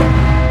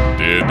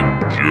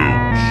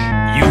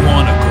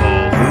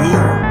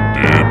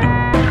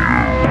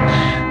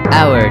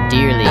Our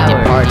dearly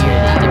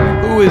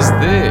departed. Who is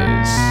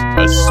this?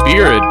 A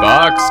Spirit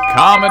Box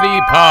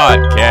Comedy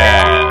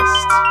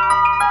Podcast.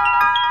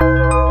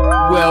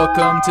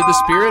 Welcome to the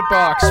Spirit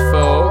Box,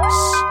 folks.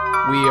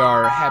 We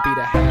are happy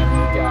to have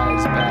you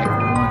guys back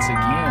once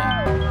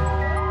again.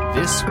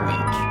 This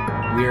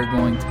week, we are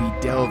going to be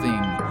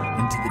delving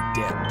into the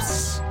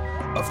depths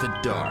of the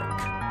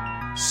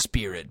dark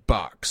Spirit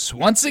Box.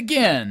 Once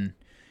again,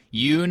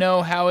 you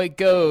know how it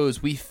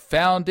goes. We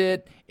found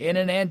it in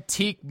an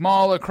antique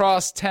mall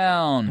across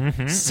town,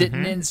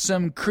 sitting in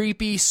some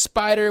creepy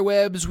spider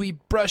webs. We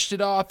brushed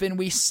it off and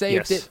we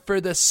saved it for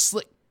the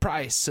slick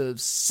price of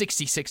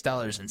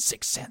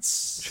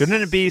 $66.06.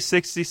 Shouldn't it be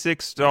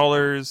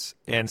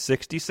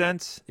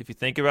 $66.60 if you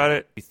think about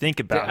it? If you think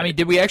about it. I mean,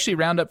 did we actually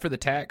round up for the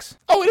tax?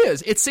 Oh, it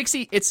is. It's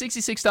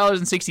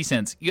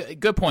 $66.60.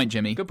 Good point,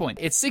 Jimmy. Good point.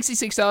 It's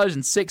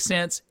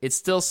 $66.06. It's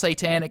still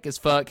satanic as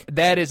fuck.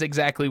 That is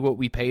exactly what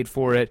we paid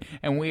for it,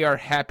 and we are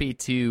happy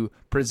to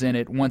present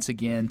it once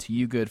again to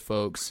you good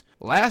folks.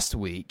 Last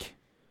week,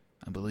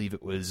 I believe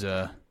it was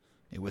I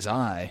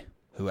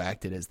who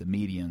acted as the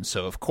medium.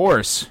 So, of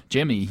course,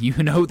 Jimmy,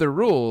 you know the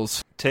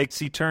rules.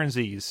 Takesy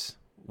turnsies.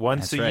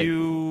 Once That's a right.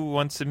 you,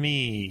 once a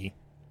me.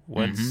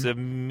 Once a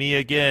me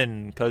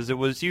again, because it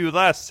was you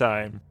last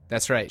time.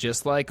 That's right.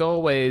 Just like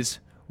always,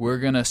 we're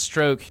going to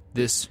stroke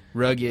this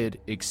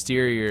rugged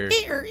exterior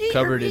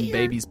covered in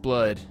baby's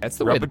blood. That's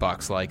the way the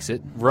box likes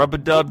it.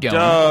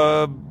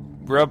 Rub-a-dub-dub.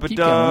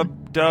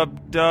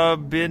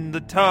 Rub-a-dub-dub-dub in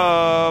the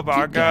tub.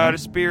 I got a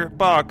spirit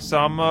box.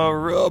 I'm a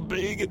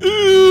rubbing.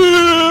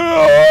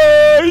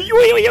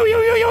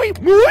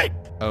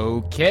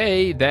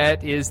 Okay,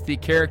 that is the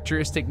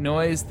characteristic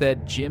noise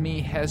that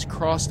Jimmy has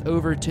crossed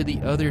over to the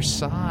other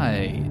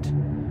side.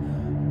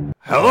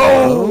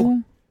 Hello?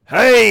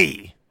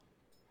 Hey!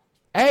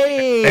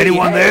 Hey!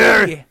 Anyone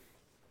there?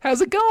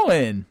 How's it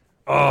going?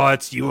 Oh,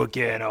 it's you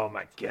again. Oh,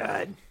 my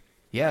God.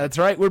 Yeah, that's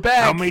right. We're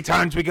back. How many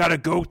times we gotta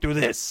go through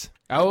this?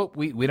 Oh,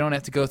 we don't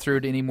have to go through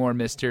it anymore,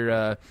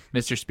 Mr.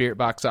 Spirit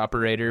Box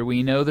Operator.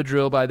 We know the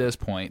drill by this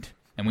point,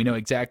 and we know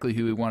exactly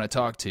who we want to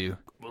talk to.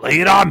 Lay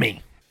it on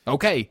me.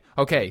 Okay.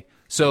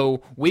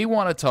 So we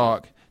want to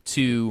talk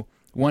to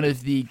one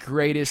of the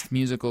greatest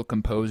musical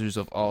composers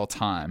of all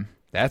time.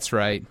 That's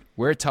right.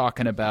 We're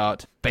talking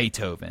about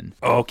Beethoven.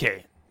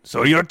 Okay,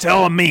 so you're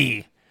telling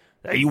me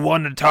that you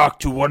want to talk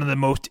to one of the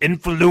most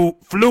influential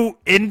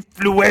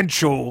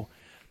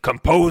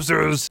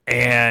composers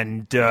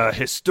and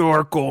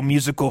historical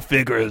musical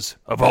figures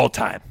of all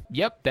time.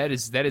 Yep, that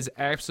is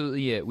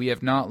absolutely it. We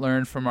have not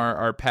learned from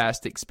our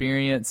past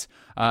experience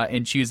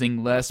in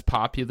choosing less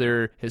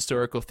popular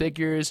historical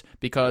figures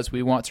because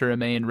we want to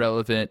remain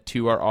relevant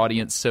to our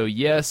audience. So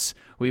yes,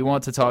 we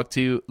want to talk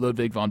to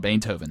Ludwig von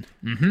Beethoven.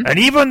 And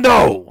even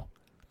though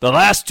the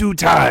last two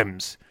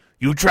times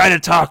you tried to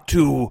talk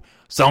to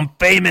some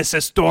famous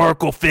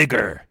historical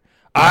figure,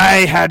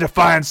 I had to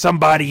find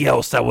somebody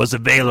else that was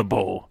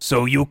available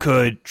so you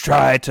could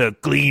try to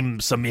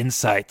glean some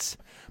insights.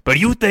 But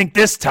you think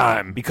this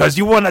time, because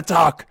you want to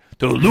talk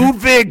to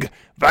Ludwig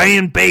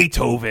van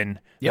Beethoven,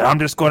 that I'm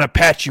just going to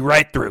patch you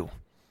right through.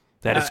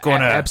 That it's going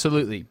to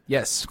absolutely,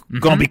 yes,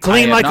 going to be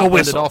clean like a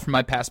whistle. At all from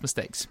my past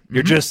mistakes.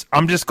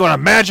 I'm just going to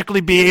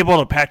magically be able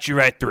to patch you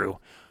right through.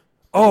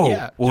 Oh,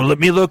 Yeah. Well, let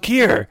me look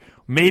here.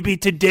 Maybe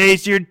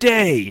today's your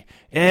day.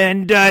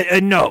 And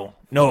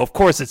no, of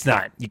course it's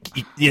not.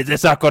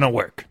 It's not going to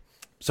work.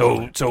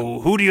 So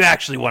who do you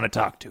actually want to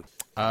talk to?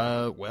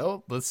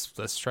 Well,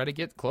 let's try to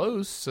get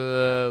close.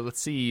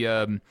 Let's see.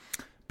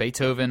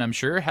 Beethoven, I'm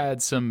sure,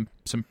 had some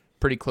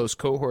pretty close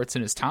cohorts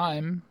in his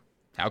time.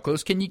 How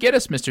close can you get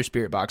us, Mr.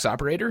 Spirit Box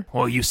Operator?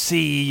 Well, you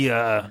see,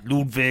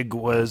 Ludwig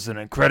was an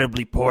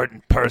incredibly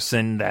important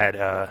person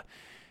that,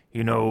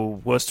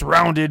 was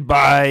surrounded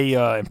by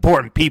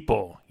important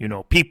people.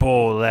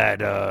 People that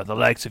the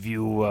likes of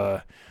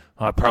you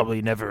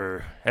probably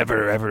never,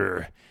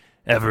 ever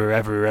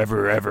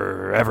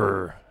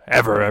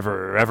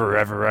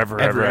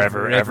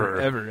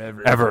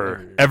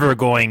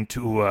going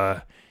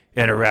to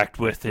interact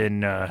with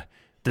in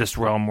this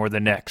realm or the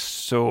next.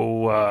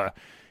 So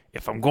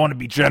if I'm going to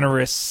be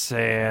generous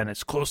and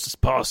as close as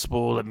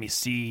possible, let me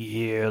see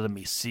here. Let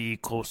me see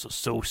close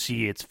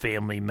associates,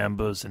 family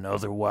members, and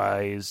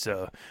otherwise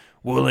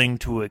willing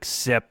to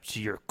accept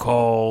your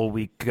call.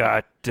 We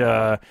got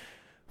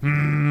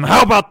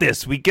how about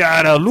this? We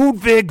got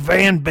Ludwig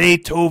van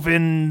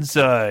Beethoven's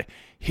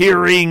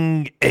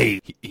hearing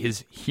aid.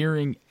 His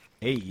hearing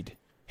aid.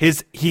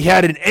 He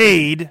had an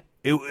aid,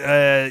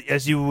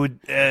 as you would,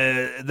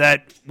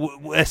 that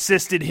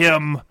assisted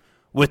him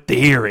with the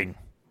hearing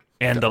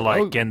and the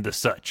like and the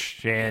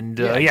such. And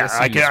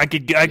I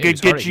could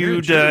get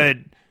you to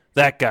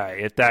that guy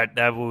if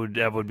that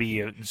would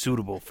be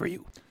suitable for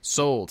you.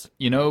 Sold.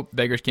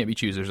 Beggars can't be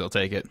choosers. I'll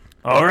take it.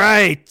 All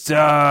right,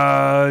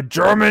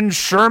 German,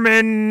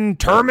 Sherman,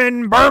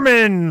 Terman,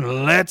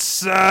 Berman.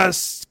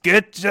 Let's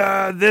get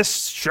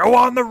this show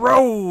on the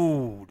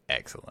road.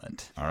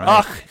 Excellent. All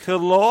right.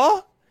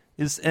 Hello?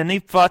 Is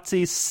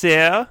anybody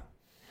there?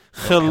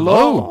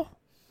 Hello?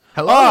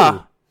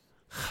 Hello.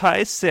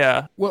 Hi,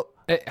 sir. Well,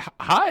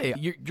 hi.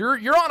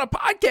 You're on a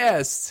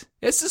podcast.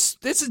 This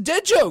is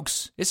Dead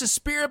Jokes. It's a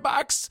Spirit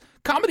Box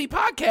comedy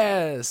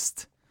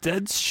podcast.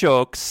 Dead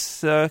Jokes,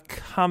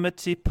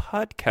 comedy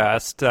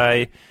podcast.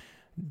 I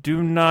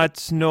do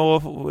not know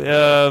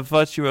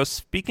what you are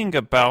speaking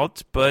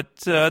about,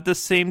 but at the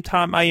same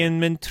time, I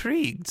am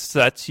intrigued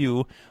that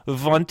you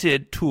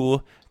wanted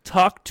to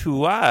talk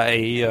to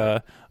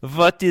I.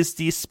 What is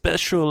the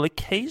special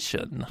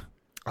occasion?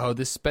 Oh,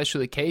 this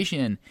special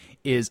occasion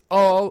is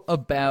all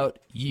about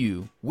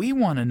you. We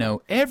want to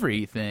know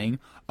everything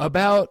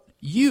about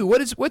you.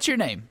 What's your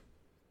name?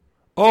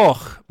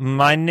 Oh,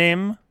 my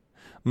name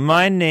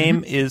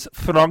is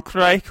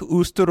Frankreich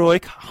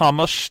Österreich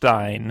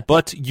Hammerstein,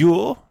 but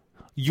you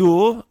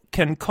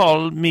can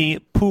call me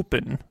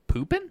Poopin.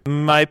 Poopin?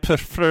 My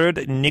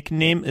preferred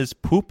nickname is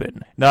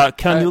Poopin. Now,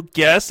 can you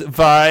guess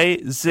why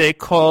they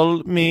call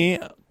me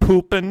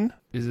Poopin?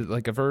 Is it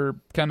like a verb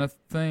kind of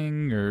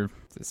thing, or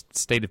a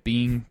state of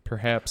being,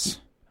 perhaps?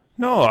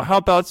 No, how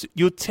about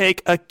you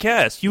take a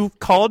guess? You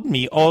called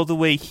me all the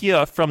way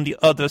here from the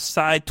other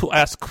side to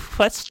ask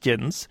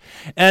questions,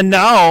 and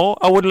now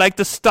I would like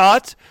to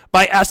start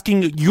by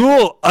asking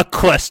you a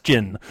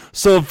question.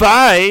 So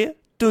why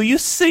do you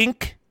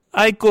think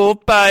I go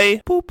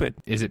by Poopin?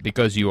 Is it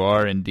because you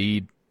are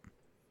indeed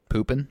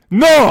pooping?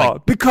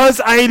 No,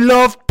 because I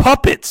love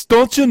puppets.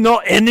 Don't you know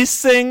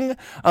anything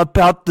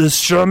about the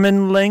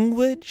German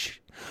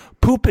language?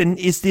 Puppen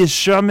is the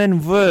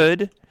German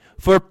word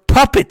for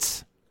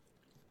puppets.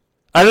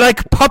 I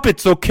like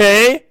puppets,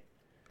 okay?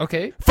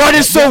 Okay. What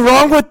is so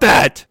wrong with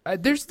that?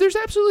 There's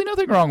absolutely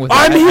nothing wrong with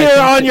that. I'm here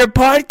on your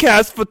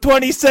podcast for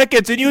 20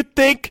 seconds, and you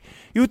think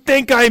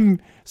I'm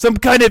some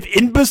kind of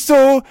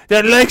imbecile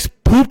that likes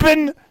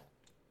pooping?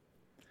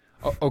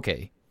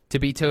 Okay. To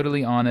be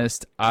totally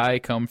honest, I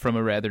come from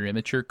a rather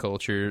immature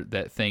culture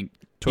that think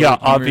Yeah, humor is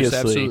obviously.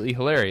 absolutely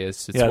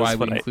hilarious. It's Yeah, why that's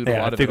we what include I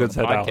a lot of it on figured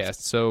the that out.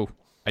 podcast. So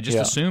I just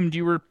Yeah. assumed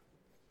you were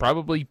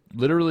probably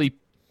literally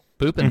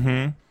pooping.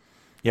 Mm-hmm.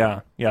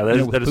 Yeah, that You know,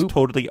 is with that is poop.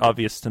 totally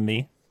obvious to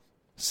me.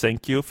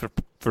 Thank you for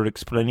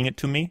explaining it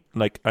to me.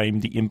 Like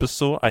I'm the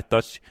imbecile. I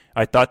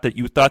thought that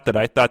you thought that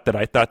I thought that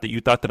I thought that you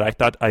thought that I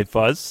thought I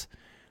was.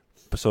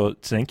 So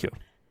thank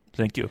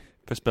you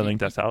for spelling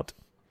that out.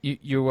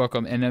 You're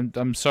welcome, and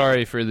I'm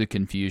sorry for the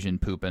confusion,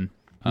 pooping.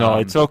 No,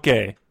 it's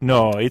okay.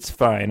 No, it's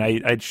fine.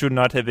 I should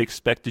not have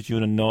expected you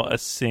to know a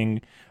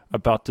thing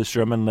about the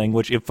German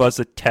language. It was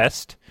a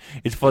test.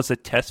 It was a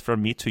test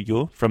from me to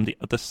you from the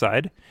other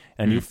side,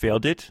 and you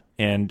failed it.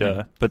 And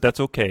but that's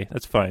okay.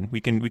 That's fine.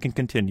 We can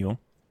continue.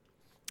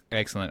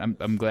 Excellent.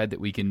 I'm glad that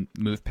we can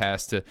move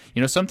past to,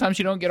 sometimes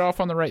you don't get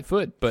off on the right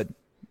foot, but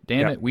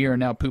damn it, we are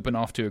now pooping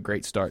off to a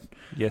great start.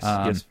 Yes.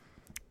 Yes.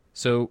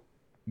 So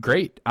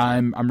great.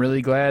 I'm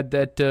really glad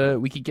that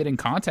we could get in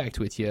contact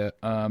with you.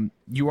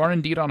 You are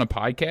indeed on a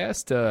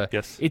podcast.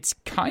 Yes. It's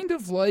kind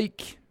of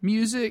like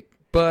music,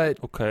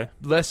 but Okay.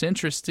 less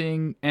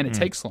interesting, and it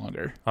takes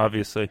longer.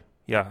 Obviously.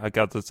 Yeah, I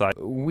got the side.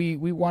 We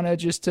want to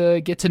just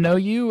get to know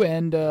you,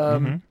 and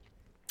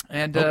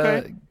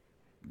Okay.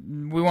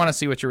 we want to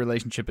see what your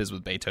relationship is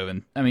with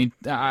Beethoven. I mean,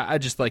 I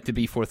just like to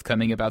be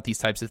forthcoming about these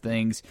types of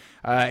things.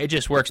 It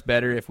just works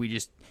better if we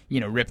just,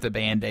 rip the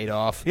Band-Aid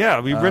off.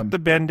 Yeah, we ripped the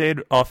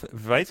Band-Aid off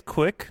right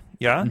quick.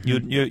 Yeah,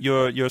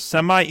 you're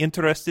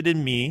semi-interested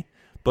in me,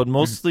 but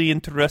mostly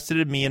interested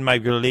in me and my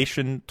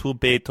relation to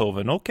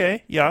Beethoven.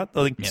 Okay, yeah,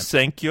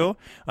 thank you.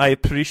 I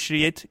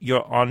appreciate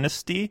your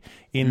honesty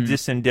in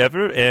this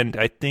endeavor, and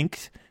I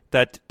think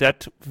that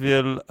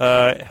will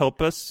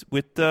help us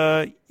with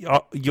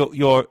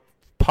your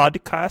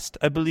podcast,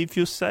 I believe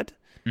you said.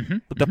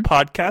 The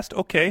podcast,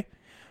 okay.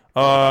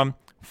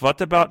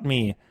 What about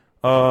me?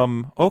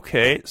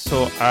 Okay,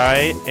 so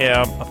I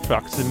am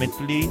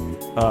approximately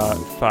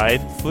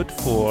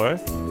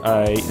 5'4".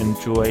 I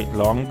enjoy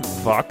long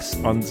walks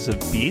on the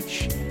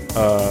beach,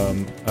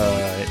 and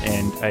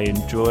I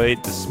enjoy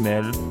the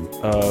smell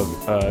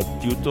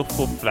of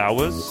beautiful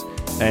flowers,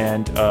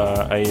 and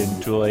I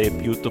enjoy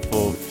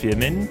beautiful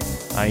women.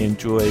 I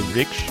enjoy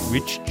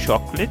rich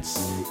chocolates,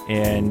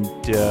 and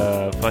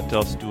what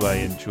else do I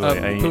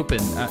enjoy?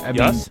 Pooping. I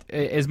Yes?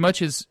 mean, as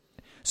much as...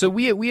 So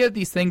we have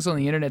these things on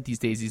the internet these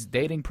days, these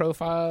dating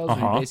profiles.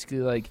 We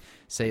basically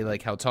say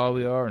how tall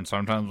we are, and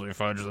sometimes we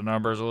fudge the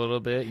numbers a little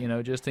bit,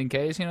 just in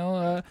case. We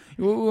want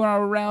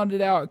to round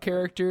it out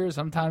character.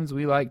 Sometimes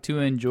we like to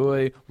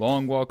enjoy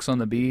long walks on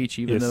the beach,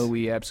 even though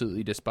we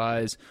absolutely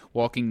despise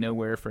walking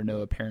nowhere for no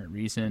apparent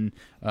reason,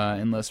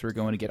 unless we're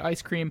going to get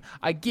ice cream.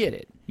 I get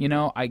it.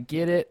 I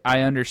get it.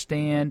 I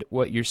understand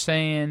what you're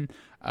saying.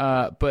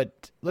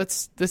 But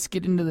let's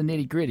get into the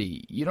nitty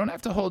gritty. You don't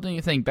have to hold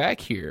anything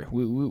back here.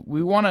 We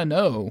want to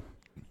know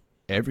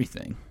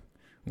everything.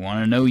 We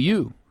want to know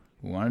you.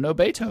 We want to know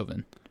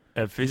Beethoven.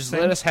 Everything? Just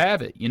let us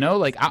have it.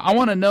 I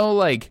want to know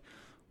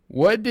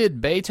what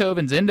did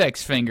Beethoven's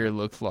index finger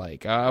look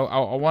like? I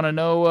want to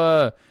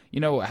know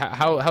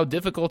how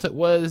difficult it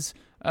was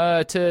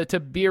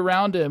to be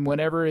around him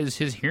whenever his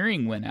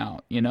hearing went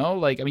out.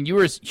 You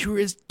were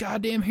his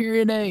goddamn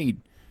hearing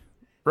aid,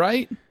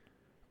 right?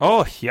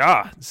 Oh,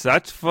 yeah,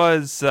 that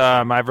was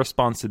my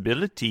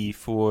responsibility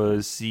for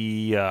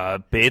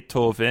the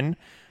Beethoven.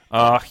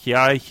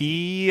 Yeah,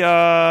 he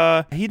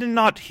did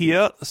not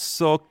hear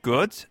so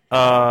good.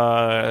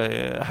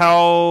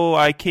 How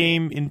I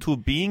came into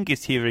being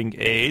his hearing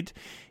aid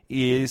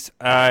is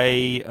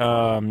I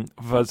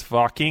was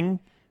walking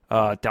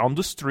down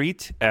the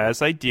street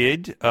as I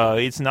did.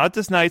 It's not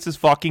as nice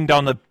as walking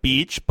down the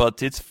beach,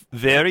 but it's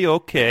very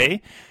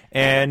okay.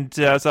 And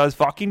as I was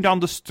walking down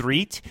the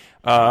street,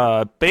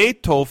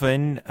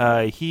 Beethoven,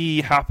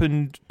 he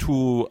happened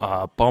to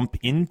bump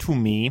into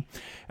me.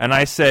 And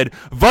I said,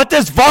 "What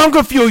is wrong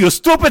with you, you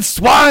stupid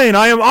swine?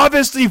 I am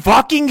obviously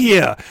walking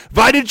here.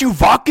 Why did you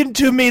walk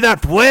into me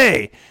that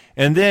way?"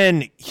 And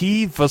then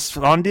he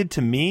responded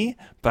to me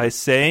by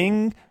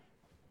saying,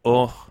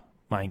 "Oh,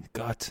 my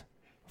God.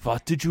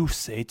 What did you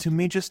say to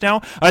me just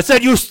now?" I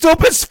said, "You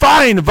stupid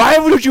swine! Why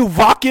would you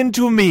walk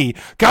into me?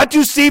 Can't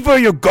you see where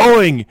you're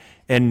going?"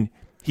 And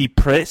he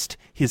pressed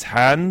his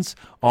hands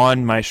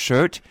on my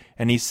shirt,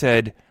 and he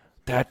said,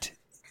 "That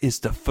is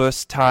the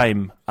first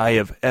time I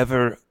have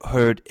ever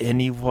heard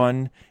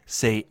anyone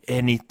say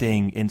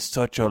anything in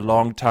such a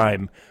long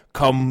time.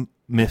 Come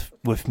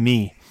with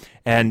me."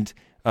 And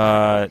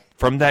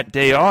from that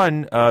day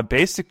on,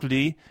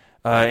 basically,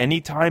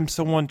 anytime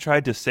someone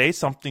tried to say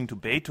something to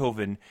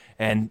Beethoven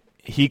and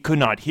he could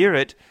not hear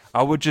it,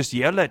 I would just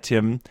yell at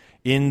him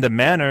in the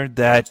manner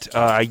that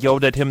I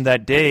yelled at him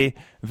that day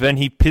when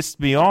he pissed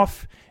me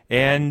off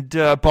and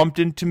bumped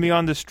into me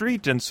on the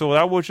street. And so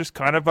that was just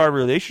kind of our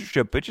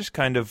relationship. It just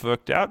kind of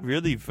worked out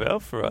really well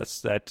for us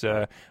that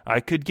I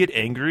could get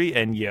angry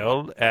and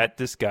yell at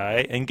this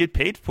guy and get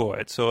paid for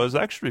it. So it was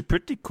actually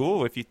pretty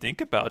cool if you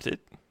think about it.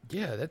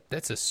 Yeah,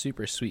 that's a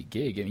super sweet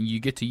gig. I mean, you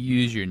get to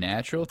use your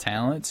natural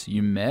talents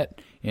you met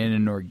in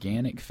an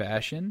organic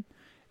fashion,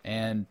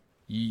 and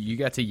you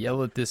got to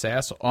yell at this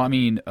asshole. I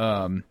mean,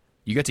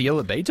 you got to yell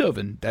at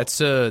Beethoven. That's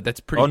pretty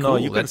cool. Oh, no,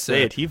 you can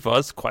say it. He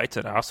was quite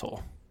an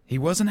asshole. He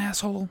was an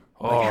asshole?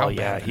 Oh, like, how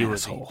yeah, bad he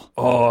was. Asshole?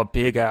 Oh, a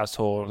big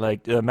asshole.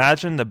 Like,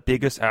 imagine the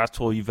biggest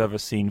asshole you've ever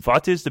seen.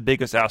 What is the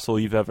biggest asshole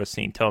you've ever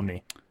seen? Tell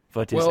me.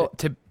 What is well,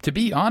 it? to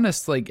be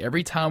honest, like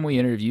every time we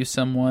interview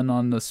someone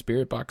on the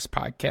Spirit Box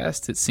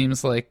podcast, it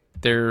seems like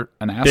they're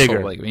an asshole.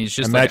 Bigger. Like, I mean, it's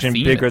just imagine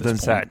like a theme bigger at than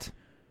this point. that.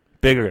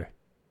 Bigger.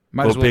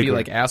 Might as well be bigger.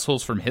 like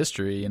assholes from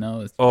history, you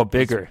know?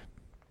 Bigger.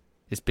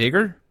 It's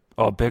bigger?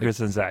 Oh, bigger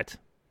than that.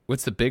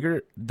 What's the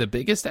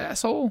biggest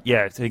asshole?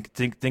 Yeah,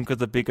 think of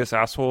the biggest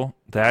asshole.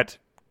 That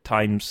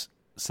times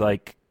it's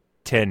like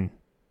 10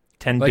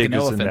 Like bigger an than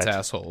elephant's that.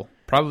 asshole.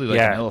 Probably like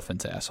Yeah. an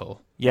elephant's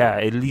asshole. Yeah,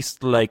 at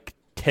least like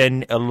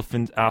 10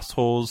 elephant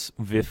assholes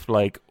with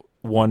like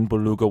one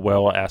beluga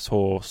whale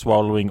asshole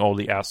swallowing all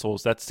the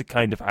assholes. That's the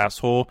kind of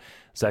asshole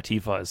that he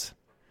was.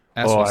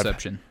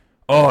 Assholeception.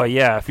 Oh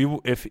yeah,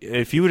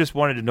 if you just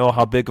wanted to know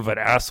how big of an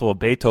asshole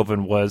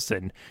Beethoven was,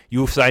 then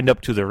you signed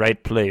up to the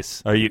right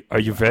place. Are you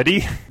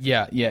ready?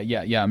 Yeah.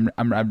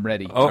 I'm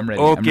ready. Oh, I'm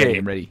ready. okay.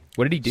 I'm ready.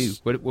 What did he do?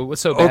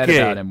 What's so bad Okay.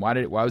 about him?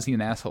 Why was he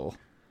an asshole?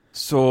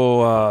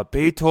 So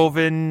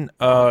Beethoven,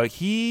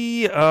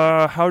 he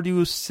how do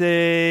you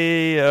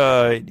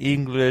say in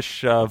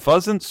English?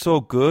 Wasn't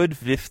so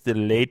good with the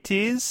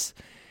ladies.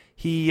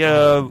 He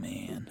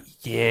Man.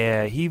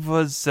 yeah, he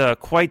was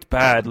quite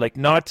bad. Like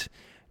not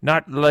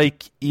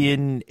like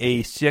in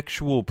a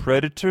sexual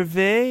predator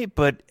way,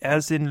 but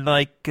as in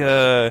like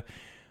no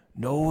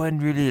one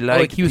really liked.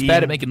 Like he was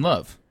bad at making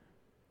love.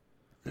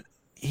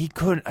 He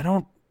couldn't. I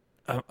don't.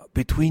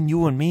 Between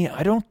you and me,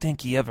 I don't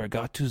think he ever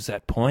got to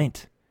that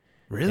point.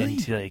 Really?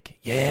 And like,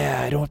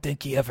 yeah, I don't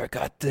think he ever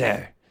got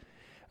there.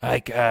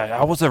 Like,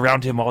 I was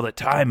around him all the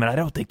time, and I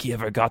don't think he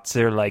ever got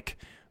there, like,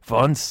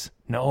 once.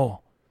 No.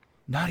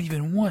 Not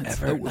even once.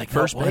 Ever, Like like,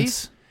 first not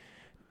base?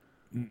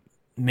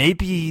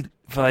 Maybe,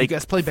 like, You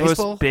guys play first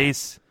baseball?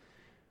 base.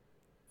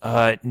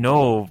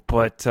 No,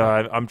 but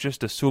I'm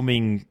just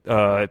assuming,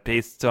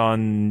 based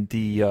on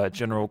the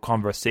general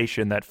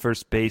conversation, that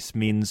first base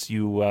means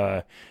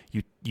you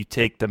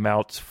take them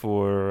out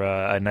for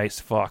a nice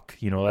fuck.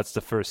 You know, that's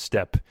the first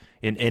step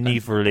in any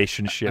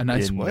relationship. a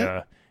nice in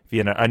what?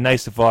 Vienna. A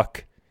nice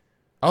fuck.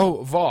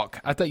 Oh, Volk.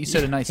 I thought you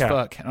said a nice Yeah.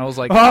 fuck. And I was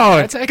like, Oh,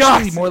 that's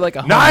actually God. more like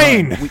a home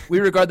 9! run. We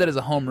regard that as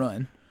a home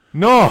run.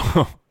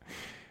 No.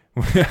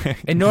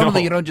 And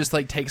normally No. you don't just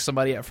like take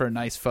somebody out for a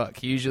nice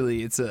fuck.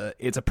 Usually it's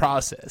a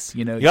process,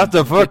 you know. You have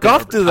to work get there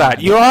up over to that.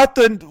 time. You have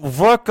to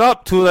work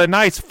up to a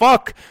nice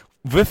fuck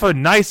with a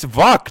nice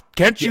fuck.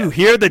 Can't you Yeah.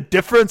 hear the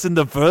difference in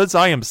the words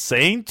I am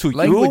saying to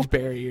Language you?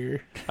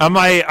 barrier. Am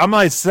I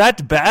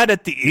that bad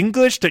at the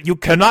English that you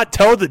cannot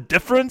tell the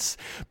difference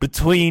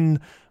between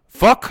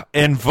fuck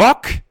and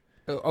fuck?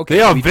 Okay,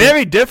 They are we've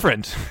very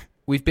different.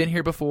 we've been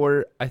here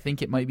before. I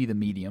think it might be the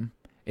medium.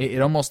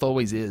 It almost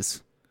always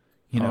is.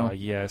 You know,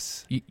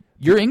 yes.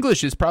 your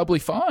English is probably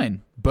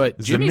fine, but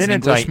The Jimmy's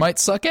minute English I- might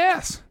suck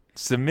ass.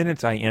 The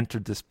minute I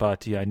entered this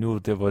party, I knew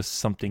there was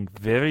something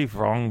very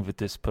wrong with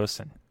this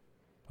person.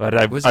 But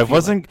I does it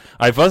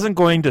feel wasn't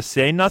going to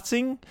say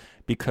nothing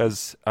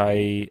because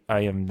I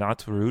am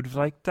not rude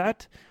like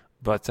that.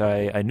 but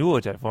I knew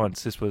it at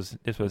once. This was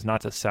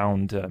not a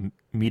sound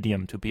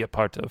medium to be a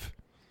part of.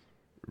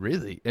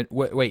 Really?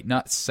 Wait,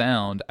 not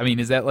sound. I mean,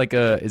 is that like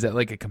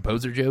a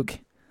composer joke?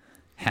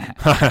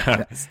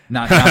 That's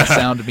not a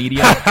sound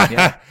medium.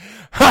 Yeah.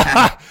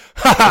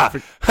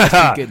 That's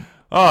pretty good.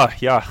 Oh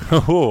yeah.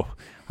 Oh,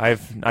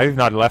 I've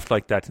not laughed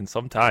like that in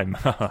some time.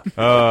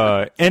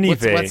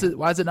 Anyway,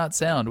 Why is it not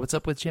sound? What's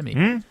up with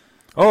Jimmy?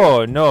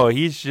 Oh no,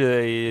 he's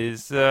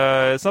is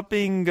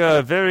something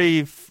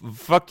very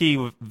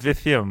fucky with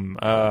him.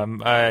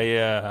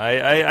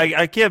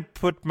 I can't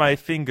put my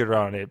finger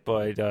on it,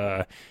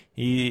 but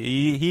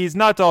he's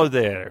not all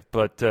there.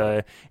 But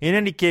in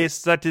any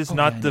case, that is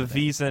not the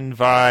reason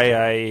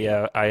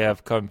why I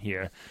have come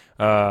here.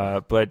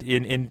 But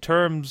in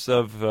terms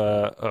of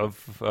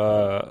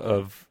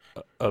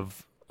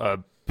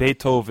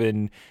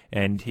Beethoven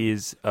and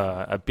his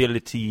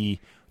ability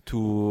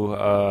to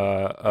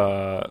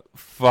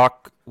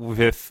fuck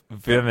with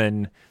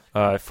women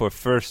for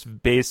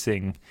first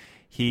basing,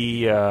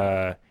 he's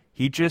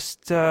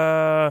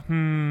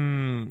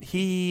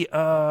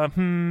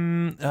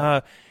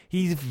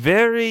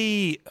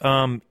very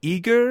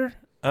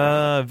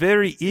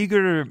very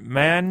eager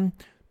man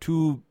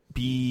to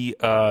be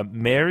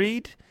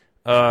married,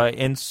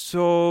 and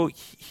so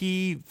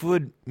he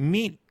would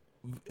meet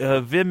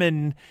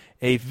women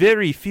a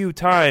very few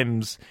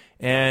times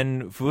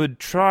and would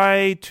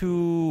try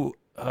to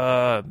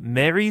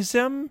marry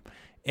them,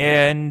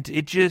 and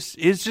it's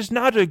just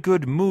not a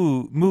good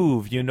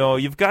move. You know,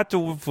 you've got to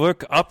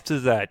work up to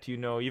that. You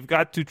know, you've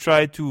got to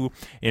try to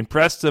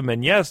impress them.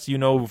 And yes, you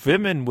know,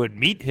 women would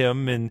meet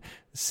him and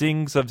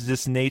things of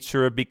this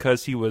nature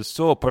because he was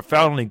so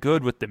profoundly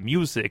good with the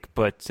music.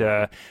 But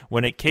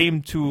when it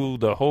came to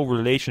the whole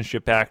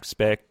relationship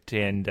aspect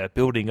and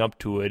building up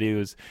to it,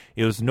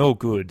 it was no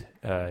good,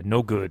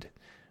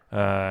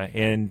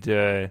 and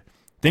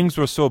things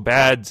were so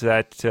bad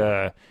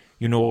that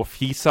you know, if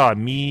he saw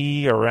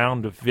me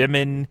around with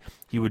women,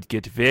 he would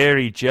get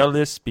very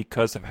jealous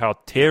because of how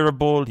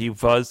terrible he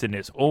was in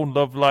his own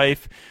love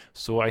life.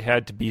 So I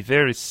had to be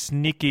very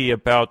sneaky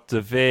about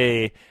the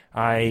way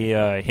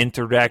I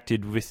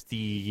interacted with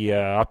the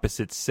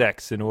opposite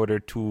sex in order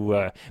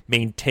to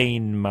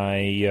maintain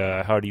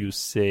my,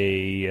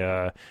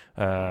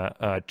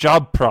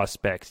 job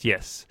prospects.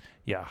 Yes.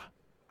 Yeah.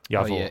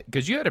 Oh, yeah,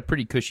 because you had a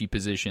pretty cushy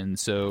position,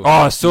 so...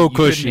 Oh, so you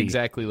cushy. couldn't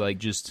exactly, like,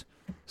 just...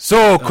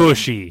 So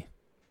cushy.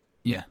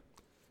 Yeah.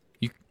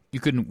 You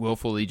couldn't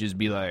willfully just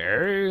be like,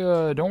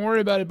 hey, don't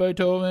worry about it,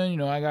 Beethoven. You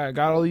know, I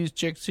got all these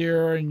chicks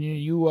here, and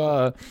you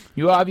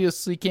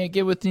obviously can't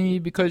get with me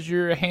because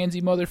you're a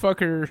handsy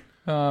motherfucker.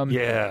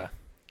 Yeah.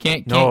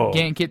 Can't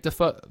get the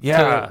fuck.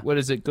 Yeah. What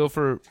is it? Go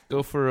for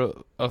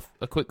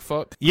a quick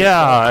fuck.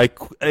 Yeah,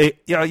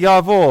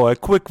 jawohl, a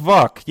quick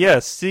fuck.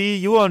 Yes, see,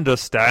 you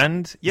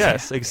understand.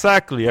 Yes,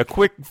 exactly, a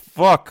quick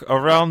fuck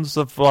around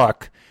the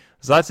fuck.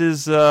 That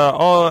is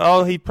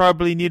all he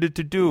probably needed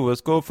to do was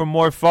go for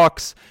more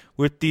fucks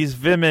with these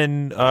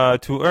women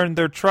to earn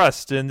their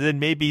trust, and then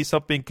maybe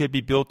something could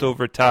be built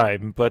over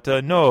time. But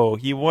no,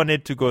 he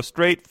wanted to go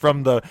straight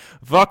from the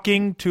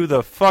fucking to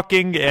the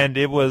fucking, and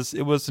it was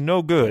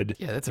no good.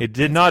 Yeah, it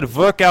did not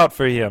work out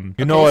for him.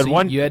 You know,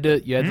 so you had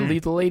to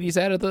leave the ladies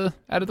out of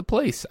the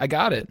place. I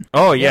got it.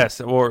 Oh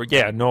yes,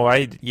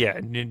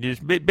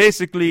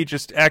 basically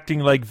just acting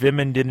like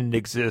women didn't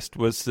exist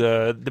was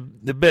the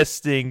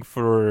best thing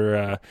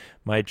for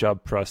my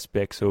job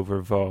prospects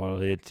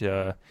overall.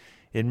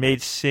 It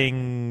made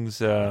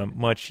things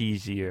much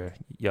easier.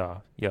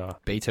 Yeah.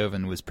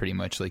 Beethoven was pretty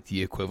much like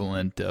the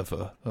equivalent of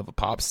a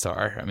pop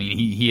star. I mean,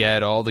 he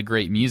had all the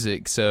great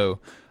music, so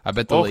I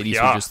bet the ladies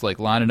were just like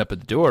lining up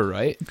at the door,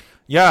 right?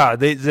 Yeah,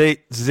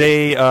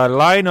 they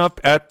line up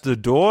at the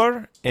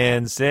door,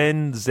 and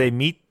then they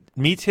meet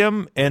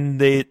him, and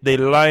they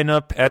line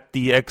up at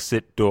the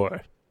exit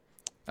door.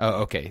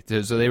 Oh, okay.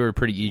 So they were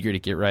pretty eager to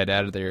get right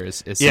out of there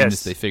as soon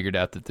as they figured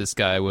out that this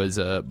guy was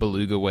a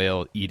beluga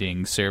whale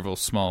eating several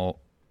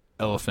small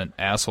elephant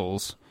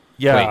assholes.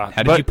 Yeah. Wait,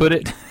 how did you put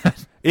it?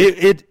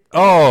 It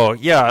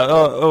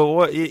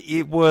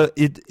was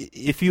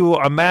if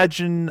you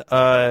imagine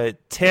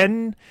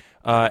 10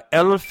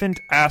 elephant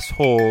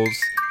assholes,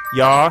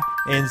 yeah,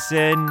 and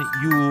then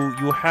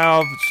you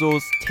have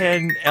those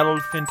 10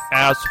 elephant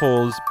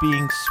assholes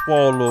being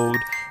swallowed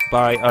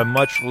by a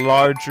much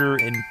larger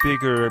and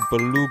bigger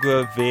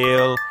beluga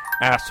whale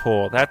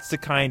asshole. That's the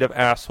kind of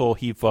asshole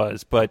he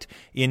was. But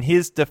in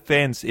his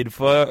defense, it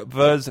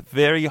was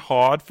very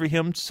hard for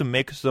him to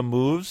make the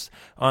moves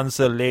on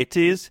the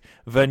ladies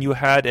when you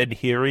had a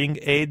hearing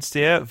aids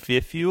there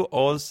with you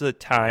all the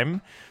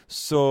time.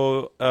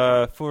 So,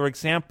 for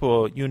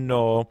example,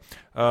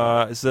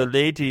 the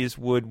ladies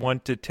would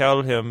want to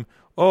tell him,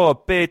 "Oh,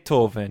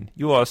 Beethoven,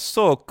 you are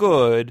so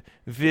good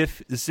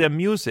with the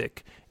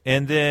music."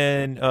 And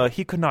then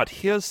he could not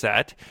hear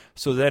that,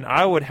 so then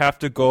I would have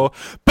to go,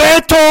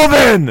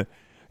 "Beethoven,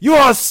 you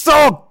are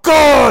so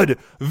good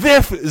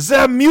with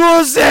the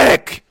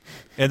music!"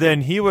 And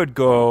then he would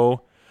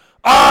go,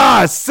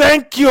 "Ah,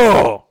 thank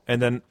you!"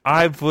 and then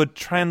I would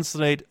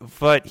translate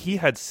what he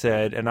had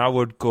said, and I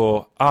would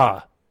go,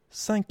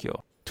 thank you.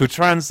 To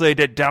translate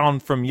it down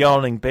from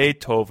yelling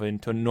Beethoven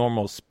to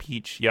normal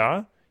speech,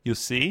 yeah? You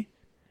see?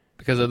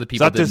 Because other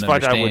people That is didn't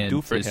what I understand. would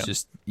do for it's him.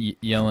 just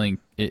yelling.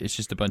 It's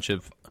just a bunch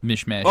of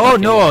mishmash. Oh,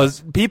 and no,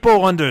 chaos.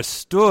 people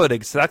understood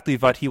exactly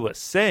what he was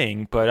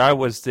saying, but I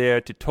was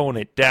there to tone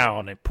it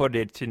down and put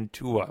it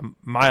into a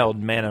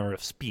mild manner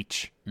of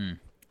speech.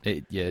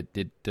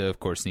 It of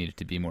course needed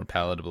to be more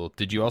palatable.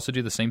 Did you also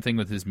do the same thing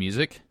with his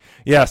music?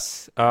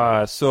 Yes,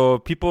 so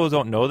people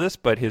don't know this,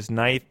 but his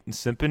Ninth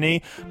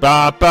Symphony,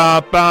 ba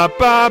ba ba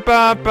ba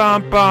ba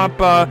ba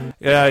ba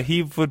ba,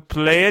 he would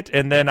play it,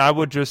 and then I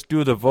would just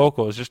do the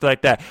vocals, just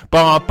like that,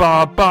 ba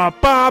ba ba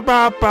ba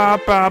ba ba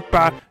ba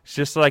ba,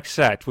 just like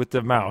that with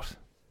the mouth,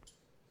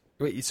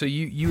 Wait, so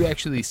you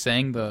actually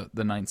sang the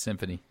Ninth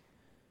Symphony?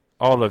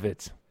 all of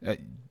it.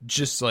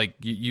 Just like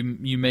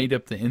you made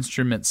up the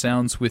instrument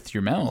sounds with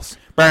your mouth.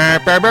 Burr,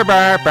 burr, burr,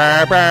 burr,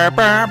 burr, burr,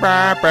 burr,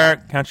 burr,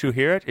 burr. Can't you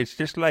hear it? It's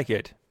just like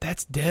it.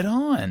 That's dead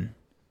on.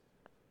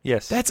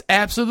 Yes. That's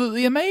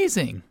absolutely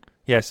amazing.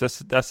 Yes,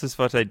 that's just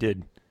what I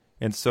did.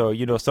 And so,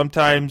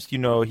 sometimes, he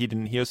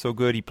didn't hear so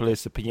good. He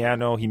plays the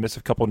piano. He missed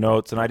a couple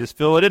notes, and I just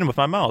fill it in with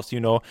my mouth.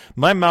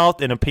 My mouth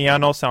and a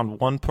piano sound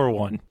 1 per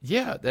 1.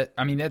 Yeah,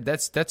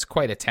 that's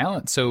quite a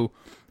talent. So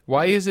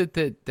why is it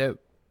that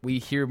we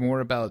hear more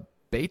about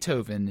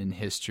Beethoven in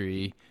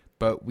history,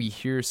 but we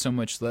hear so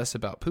much less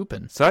about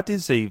Pupin? So that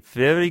is a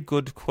very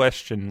good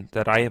question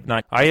that I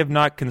have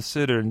not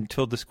considered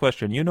until this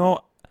question.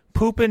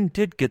 Pupin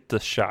did get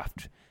the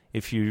shaft,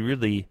 if you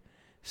really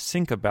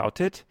think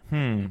about it.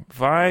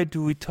 Why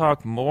do we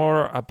talk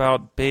more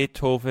about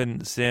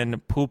Beethoven than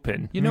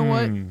Pupin? You know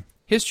what?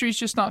 History's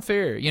just not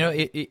fair.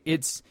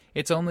 It's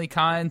only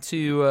kind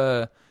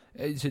to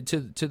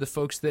the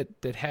folks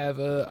that have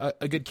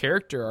a good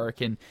character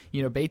arc, and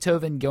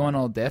Beethoven going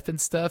all deaf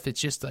and stuff. It's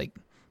just like,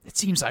 it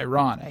seems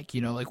ironic.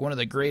 Like one of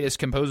the greatest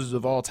composers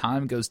of all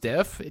time goes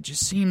deaf. It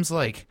just seems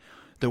like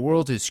the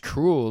world is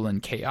cruel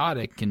and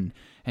chaotic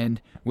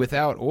and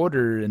without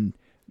order, and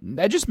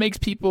that just makes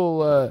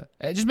people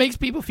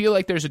feel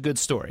like there's a good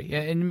story,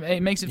 and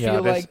it makes it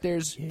feel like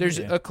there's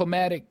a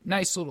climatic,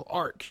 nice little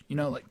arc.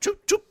 Like choop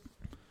choop.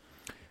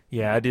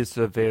 Yeah, it is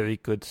a very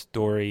good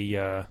story.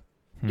 Yeah.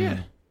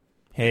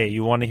 Hey,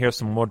 you want to hear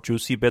some more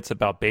juicy bits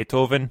about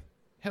Beethoven?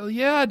 Hell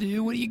yeah, dude.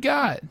 What do you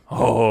got?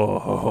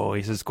 Oh,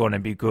 this is going to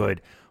be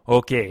good.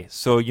 Okay,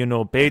 so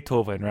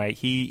Beethoven, right?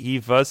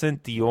 He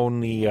wasn't the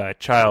only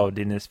child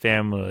in his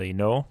family,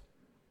 no?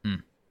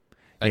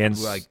 I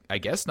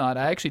guess not.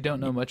 I actually don't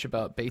know much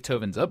about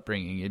Beethoven's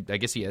upbringing. I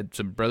guess he had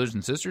some brothers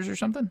and sisters or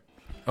something?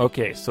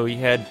 Okay, so he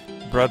had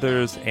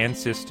brothers and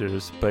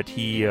sisters, but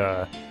he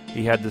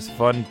had this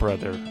one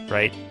brother,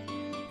 right?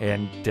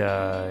 And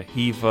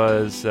he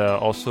was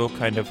also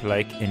kind of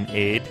like an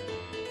aide,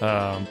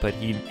 but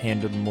he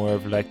handled more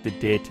of like the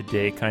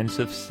day-to-day kinds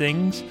of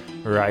things,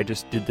 where I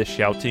just did the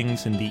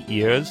shoutings in the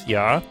ears,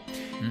 yeah?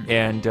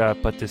 And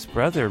but this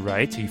brother,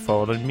 right, he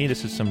followed me.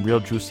 This is some real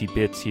juicy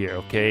bits here,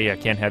 okay? I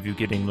can't have you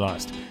getting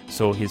lost.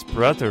 So his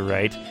brother,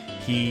 right,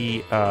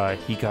 he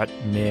got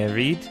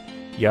married,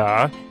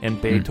 yeah,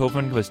 and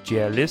Beethoven was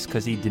jealous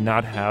because he did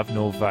not have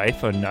no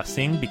wife or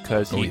nothing,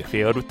 because he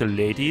failed with the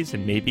ladies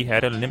and maybe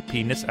had a limp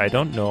penis. I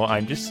don't know.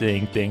 I'm just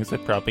saying things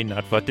that probably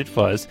not what it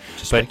was.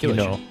 Just but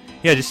speculation.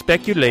 Yeah, just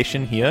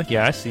speculation here.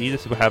 Yeah, see,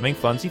 we're having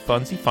fun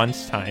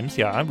times.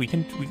 Yeah, we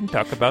can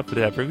talk about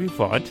whatever we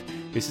want.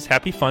 This is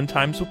happy fun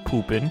times with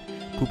Pupin.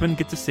 Pupin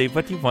gets to say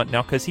what he want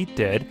now because he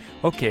dead.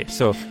 Okay,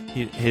 so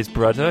his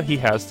brother, he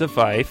has the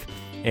wife,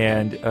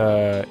 and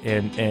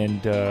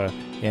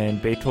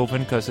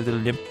Beethoven, because of the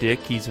limp dick,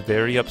 he's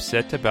very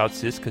upset about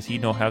this because he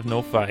no have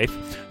no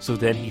wife. So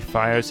then he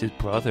fires his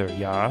brother,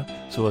 yeah?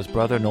 So his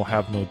brother no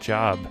have no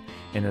job.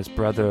 And his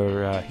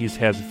brother, he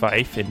has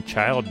wife and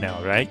child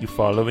now, right? You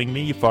following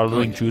me? You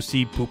following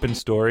Juicy Pupin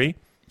story?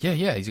 Yeah,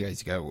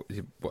 he's got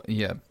brother's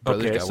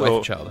Okay, got wife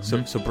and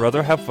child. So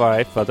brother have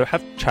wife, brother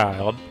have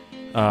child,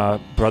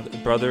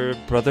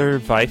 brother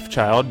wife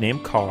child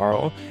named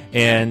Carl,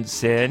 and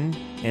then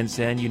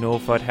you know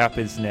what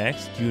happens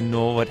next? You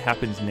know what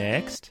happens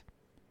next?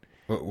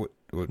 What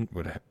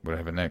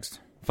happened next?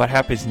 What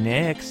happens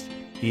next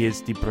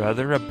is the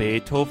brother of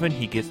Beethoven,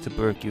 he gets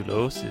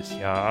tuberculosis,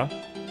 yeah?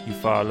 You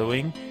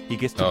following? He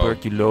gets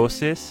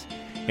tuberculosis,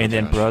 and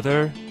then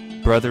brother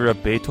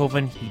of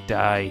Beethoven, he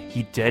die.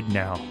 He dead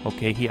now,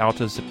 okay? He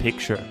alters the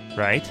picture,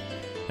 right?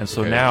 And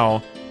so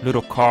now,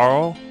 little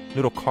Carl,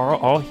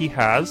 all he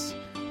has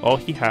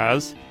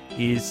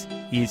is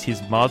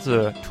his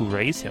mother to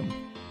raise him.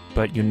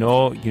 But you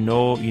know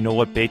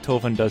what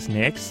Beethoven does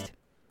next?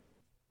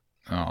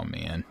 Oh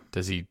man,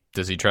 does he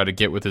try to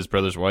get with his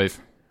brother's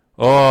wife?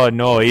 Oh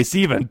no, it's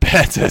even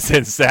better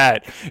than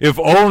that. If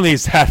only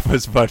that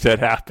was what had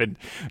happened.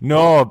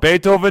 No,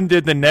 Beethoven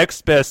did the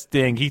next best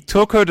thing. He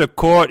took her to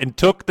court and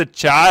took the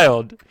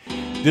child.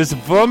 This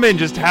woman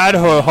just had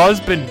her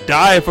husband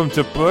die from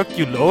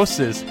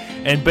tuberculosis,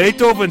 and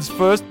Beethoven's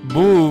first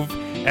move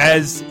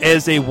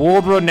as a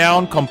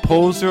world-renowned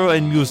composer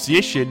and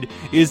musician,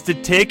 is to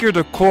take her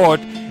to court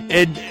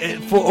and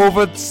for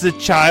over the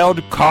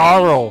child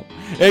Carl.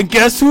 And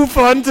guess who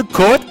won the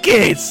court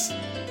case?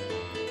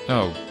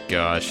 Oh,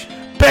 gosh.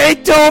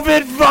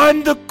 Beethoven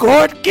won the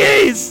court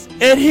case,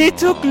 and he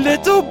took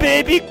little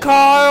baby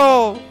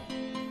Carl.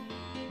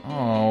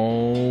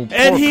 Oh, poor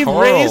And he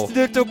Carl. raised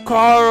little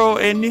Carl,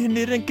 and he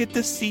didn't get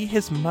to see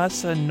his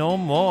mother no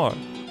more.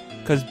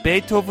 Because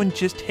Beethoven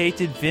just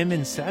hated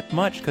women that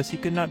much, because he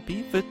could not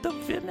be with the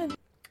women.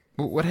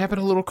 What happened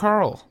to little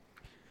Carl?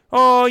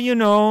 Oh, you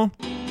know,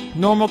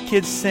 normal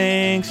kid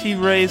things. He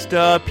raised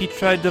up, he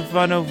tried to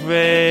run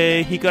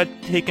away, he got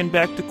taken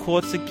back to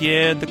courts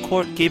again, the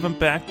court gave him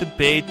back to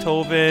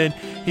Beethoven,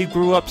 he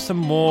grew up some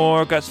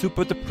more, got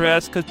super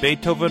depressed because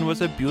Beethoven was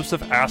an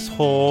abusive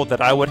asshole,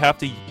 that I would have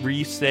to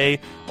re-say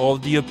all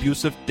the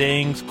abusive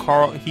things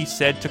he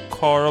said to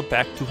Carl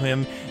back to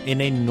him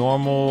in a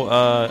normal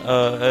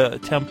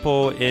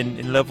tempo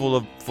and level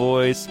of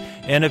voice,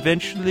 and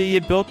eventually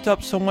it built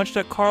up so much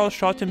that Carl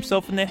shot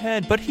himself in the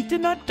head, but he did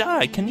not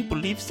die. Can you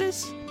believe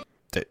this?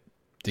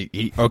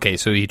 Okay,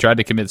 so he tried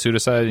to commit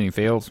suicide and he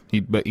failed. He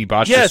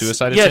botched the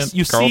suicide attempt.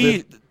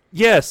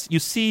 Yes, you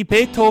see,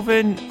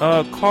 Beethoven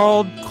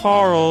called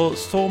Carl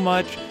so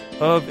much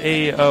of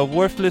a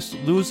worthless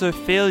loser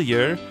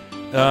failure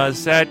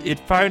that it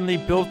finally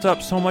built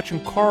up so much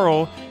in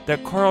Carl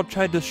that Carl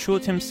tried to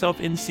shoot himself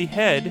in the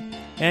head,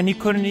 and he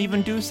couldn't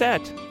even do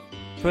that.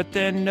 But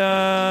then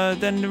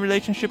the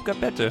relationship got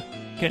better.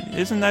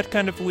 Isn't that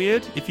kind of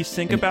weird if you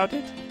think about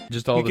it?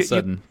 Just all of a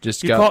sudden,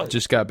 just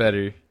got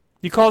better.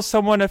 You call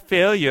someone a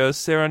failure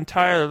their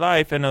entire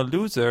life and a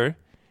loser,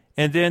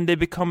 and then they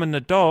become an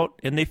adult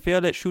and they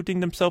fail at shooting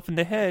themselves in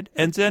the head,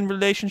 and then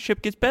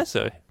relationship gets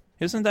better.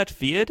 Isn't that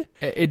weird?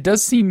 It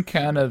does seem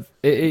kind of...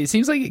 It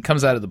seems like it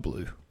comes out of the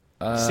blue.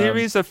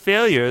 Series of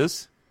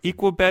failures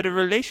equal better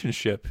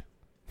relationship.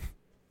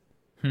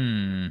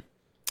 Yeah,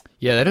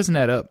 that doesn't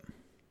add up.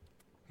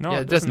 No,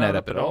 it doesn't add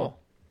up at all.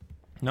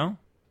 No?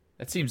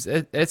 That seems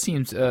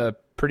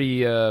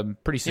pretty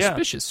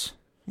suspicious.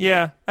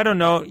 Yeah, I don't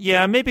know.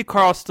 Yeah, maybe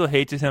Carl still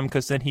hated him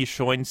because then he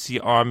joined the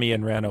army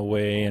and ran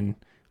away and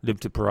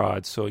lived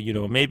abroad. So,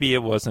 maybe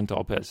it wasn't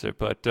all better,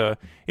 but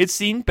it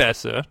seemed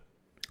better.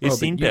 It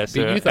seemed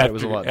better. But you thought it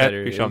was a lot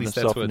better. He shot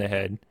himself in the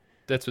head.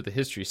 That's what the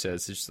history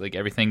says. It's just like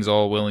everything's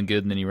all well and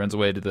good, and then he runs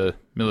away to the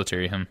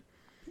military.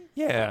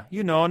 Yeah,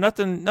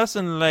 nothing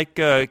like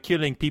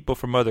killing people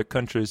from other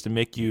countries to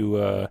make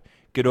you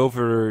get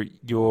over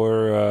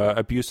your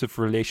abusive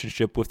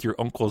relationship with your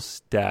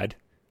uncle's dad,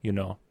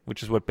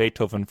 which is what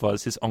Beethoven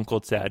was, his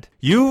uncle's dad.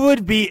 You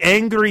would be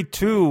angry,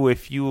 too,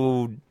 if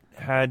you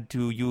had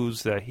to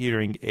use a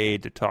hearing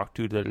aid to talk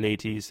to the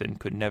ladies and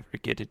could never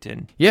get it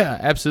in. Yeah,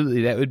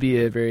 absolutely. That would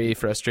be a very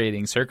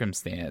frustrating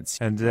circumstance.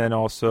 And then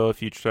also,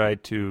 if you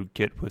tried to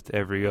get with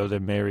every other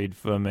married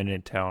woman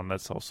in town,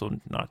 that's also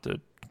not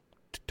the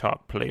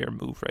top player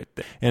move right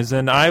there. And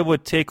then I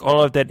would take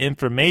all of that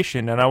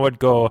information and I would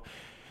go,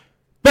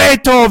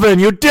 Beethoven,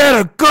 you did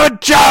a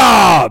good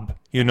job!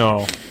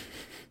 And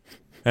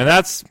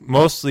that's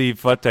mostly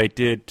what I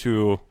did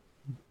to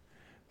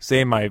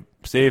save my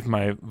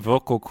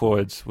vocal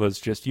cords, was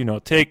just,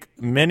 take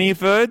many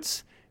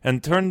words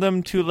and turn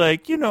them to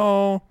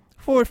 4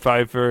 or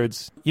 5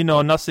 words.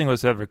 Nothing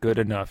was ever good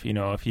enough.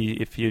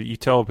 If you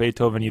tell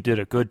Beethoven you did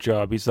a good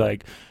job, he's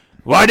like,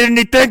 why didn't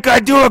he think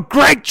I'd do a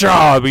great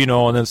job?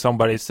 And then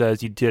somebody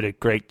says you did a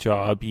great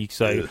job. He's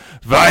like,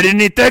 why didn't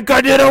he think I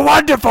did a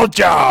wonderful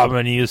job?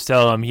 And you just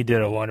tell him he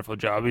did a wonderful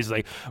job. He's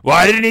like,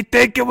 why didn't he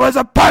think it was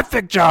a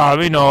perfect job?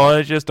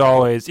 It's just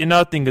always,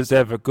 nothing is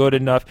ever good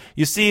enough.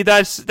 You see,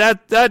 that's the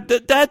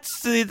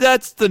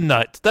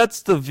nut.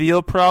 That's the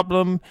real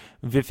problem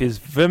with his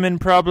women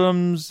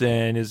problems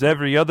and his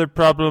every other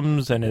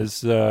problems and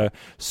his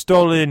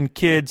stolen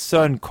kid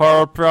son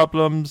Carl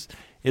problems.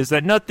 Is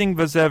that nothing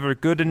was ever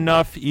good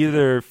enough,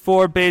 either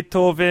for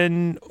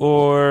Beethoven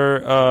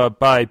or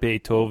by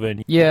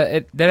Beethoven. Yeah,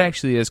 that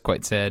actually is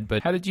quite sad.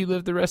 But how did you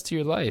live the rest of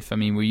your life? I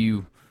mean, were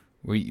you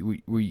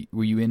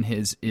in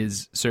his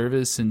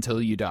service until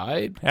you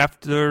died?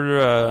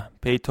 After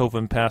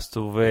Beethoven passed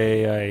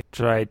away, I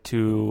tried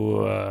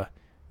to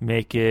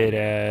make it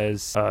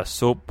as a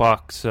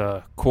soapbox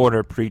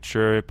corner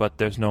preacher, but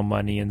there's no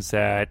money in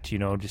that.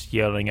 Just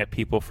yelling at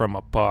people from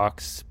a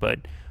box,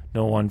 but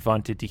no one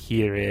wanted to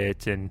hear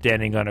it, and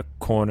standing on a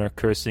corner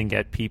cursing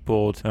at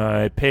people.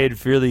 I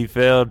paid really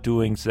well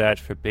doing that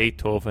for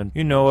Beethoven.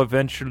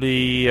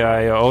 Eventually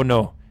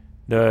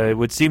it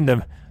would seem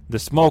the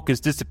smoke is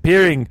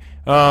disappearing.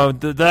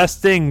 The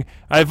last thing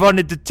I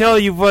wanted to tell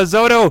you was,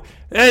 no.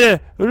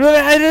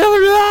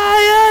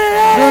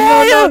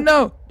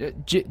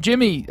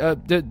 Jimmy, go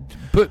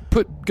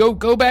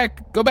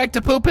back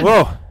to pooping.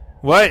 Whoa.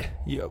 What?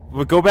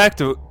 We'll go back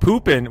to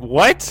pooping?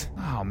 What?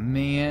 Oh,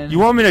 man. You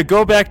want me to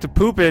go back to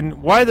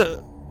pooping?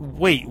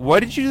 Wait,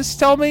 what did you just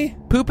tell me?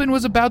 Poopin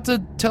was about to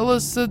tell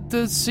us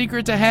the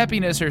secret to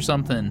happiness or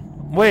something.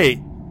 Wait.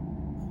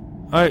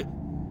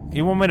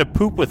 You want me to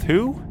poop with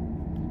who?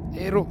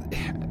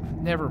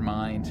 Never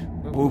mind.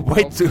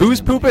 Wait, so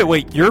who's pooping?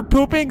 Wait, you're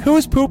pooping?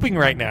 Who's pooping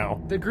right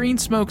now? The green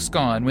smoke's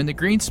gone. When the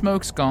green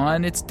smoke's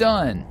gone, it's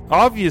done.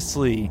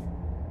 Obviously.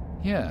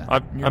 Yeah.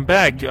 I'm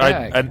back. You're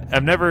back.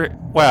 I've never...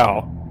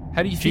 Wow.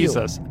 How do you feel?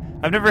 Jesus.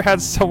 I've never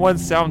had someone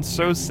sound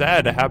so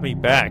sad to have me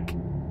back.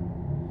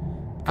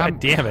 God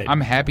damn it.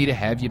 I'm happy to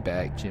have you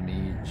back,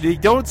 Jimmy. They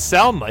don't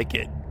sound like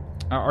it.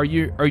 Are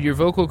your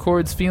vocal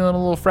cords feeling a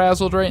little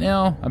frazzled right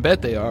now? I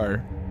bet they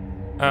are.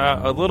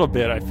 A little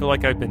bit. I feel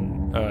like I've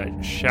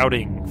been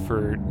shouting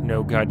for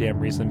no goddamn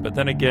reason. But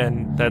then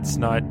again, that's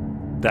not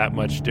that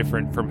much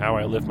different from how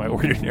I live my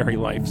ordinary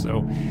life.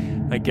 So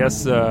I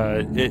guess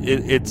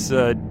it's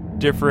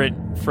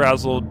different,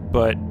 frazzled,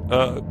 but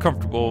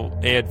comfortable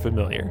and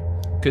familiar.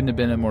 Couldn't have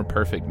been a more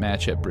perfect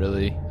matchup,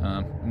 really.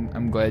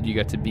 I'm glad you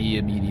got to be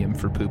a medium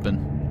for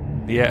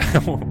pooping. Yeah.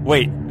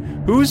 Wait,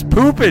 who's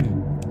pooping?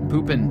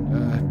 Pooping.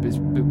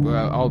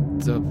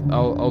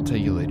 I'll tell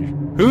you later.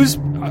 Who's?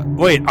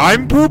 Wait,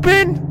 I'm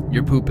pooping?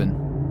 You're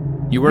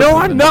pooping. You were. No,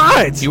 pooping. I'm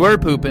not. You were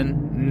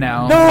pooping.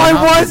 Now. No, I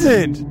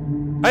wasn't.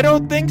 I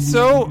don't think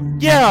so.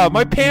 Yeah,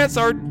 my pants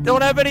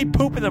don't have any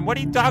poop in them. What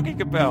are you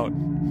talking about?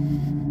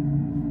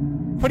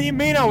 What do you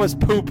mean I was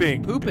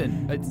pooping?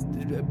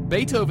 Pooping.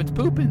 Beethoven's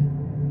pooping.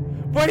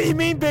 What do you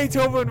mean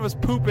Beethoven was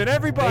pooping?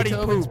 Everybody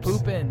Beethoven's poops.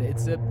 pooping.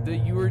 It's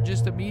you were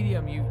just a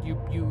medium. You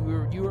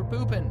were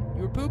pooping.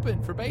 You were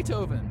pooping for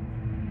Beethoven.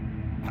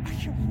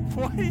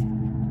 What?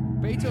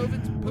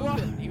 Beethoven's pooping.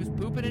 What? He was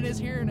pooping in his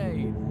hearing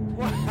aid.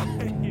 Why?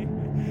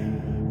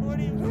 What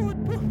do you? Who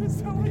would poop?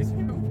 It's always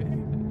pooping.